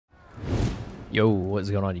Yo, what's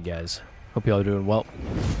going on, you guys? Hope y'all are doing well.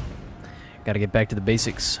 Gotta get back to the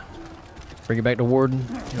basics. Bring it back to Warden, you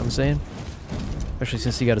know what I'm saying? Especially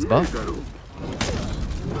since he got his buff.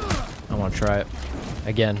 I want to try it.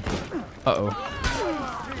 Again. Uh-oh.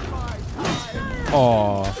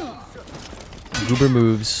 Aw. Goober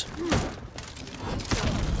moves.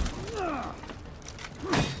 Oh,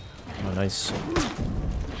 nice.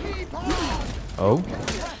 Oh.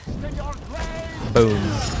 Boom.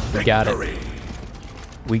 We got it.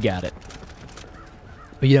 We got it.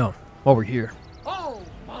 But you know, while we're here,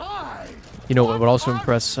 you know what would also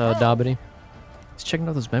impress Dobby? He's checking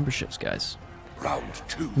out those memberships, guys. Round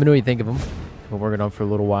two. Let me know what you think of them. Been working on for a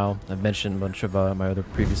little while. I've mentioned a bunch of my other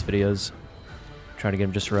previous videos. Trying to get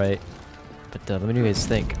them just right. But let me know what you guys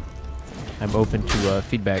think. I'm open to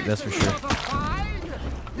feedback, that's for sure.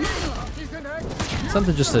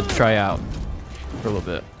 Something just to try out for a little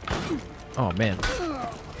bit. Oh, man.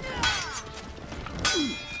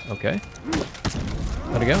 Okay.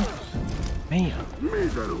 Let it go. Man.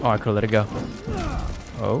 Oh, I could let it go.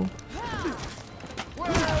 Oh.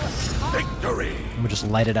 Victory. I'm gonna just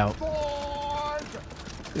light it out.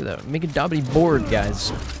 Look at that. Make a Dobby bored, guys.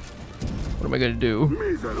 What am I gonna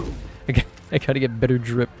do? I gotta get better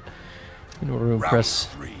drip in order to impress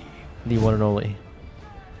the one and only.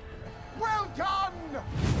 Well done.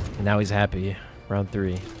 And now he's happy. Round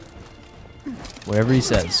 3. Whatever he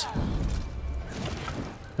says.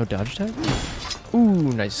 No dodge attack?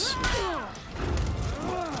 Ooh, nice.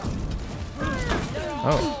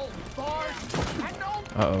 Oh.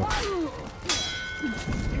 Uh-oh.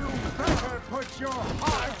 You better put your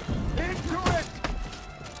heart into it.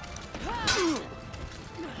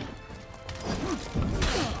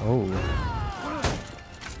 Oh.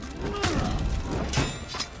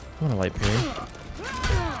 I want a light parry.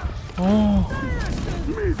 Oh.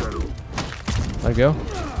 Let it go.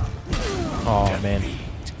 Oh, man.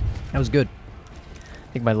 That was good.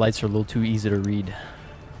 I think my lights are a little too easy to read.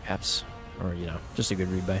 Perhaps. Or, you know, just a good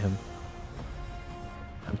read by him.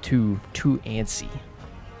 I'm too antsy.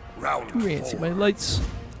 Round Too antsy. 4. My lights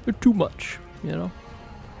are too much, you know?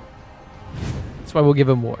 That's why we'll give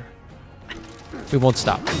him more. We won't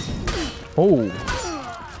stop. Oh!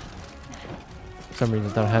 For some reason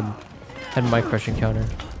I thought I had my crushing counter.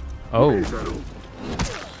 Oh.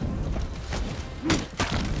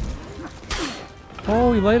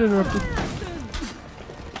 Oh, he light interrupted.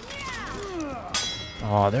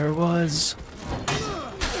 Oh, there it was.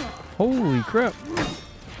 Holy crap.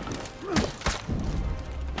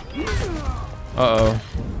 Uh-oh.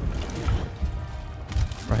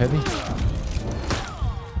 Are heavy?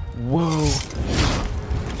 Whoa.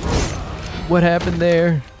 What happened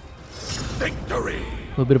there? Victory. A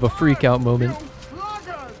little bit of a freak out moment.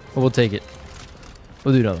 But we'll take it.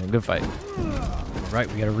 We'll do another one. Good fight. Alright,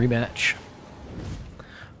 we got a rematch.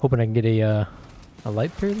 Hoping I can get a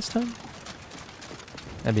light pair this time.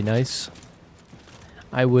 That'd be nice.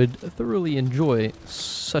 I would thoroughly enjoy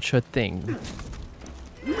such a thing.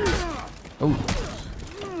 Oh.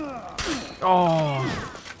 Oh.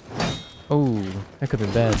 Oh, that could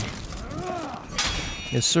have been bad.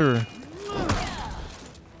 Yes, sir.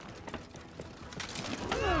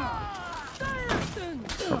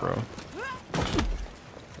 Oh, bro.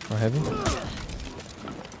 Oh, heavy.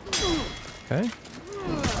 Okay.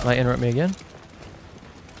 Might interrupt me again.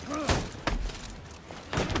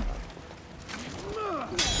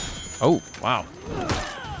 Oh, wow.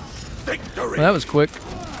 Victory. Well, that was quick.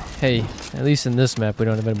 Hey, at least in this map we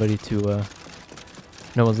don't have anybody to,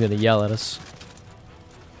 no one's gonna yell at us.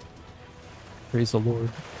 Praise the Lord.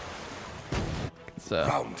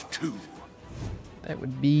 Round 2. That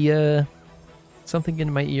would be, something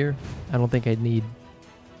in my ear I don't think I'd need.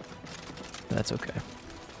 That's okay.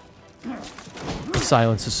 The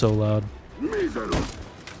silence is so loud.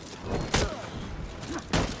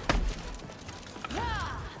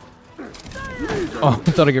 Oh,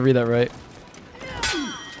 I thought I could read that right.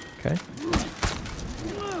 Okay.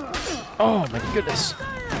 Oh my goodness.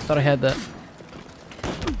 I thought I had that.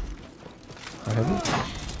 Oh, heavy.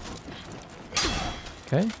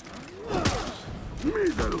 Okay.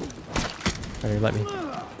 Alright, let me.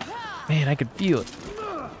 Man, I could feel it.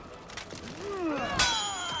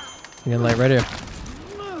 I'm gonna light right here.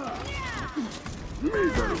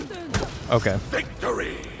 Okay.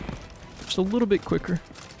 Victory. Just a little bit quicker,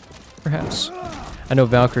 perhaps. I know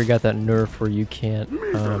Valkyrie got that nerf where you can't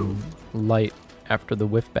light after the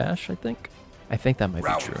whiff bash, I think. I think that might be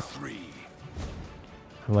Round true. 3.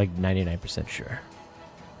 I'm like 99% sure.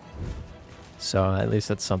 So at least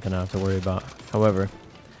that's something I don't have to worry about. However,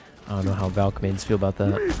 I don't know how Valk mains feel about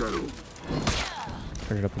that.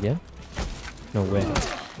 Turn it up again? No way.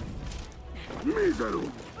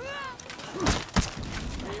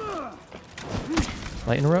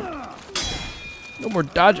 Light interrupt? No more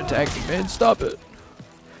dodge attacking, man. Stop it.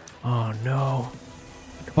 Oh, no.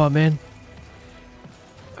 Come on, man.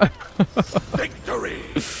 Victory!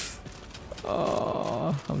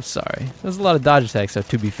 Oh, I'm sorry. There's a lot of dodge attacks, though,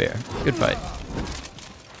 to be fair. Good fight.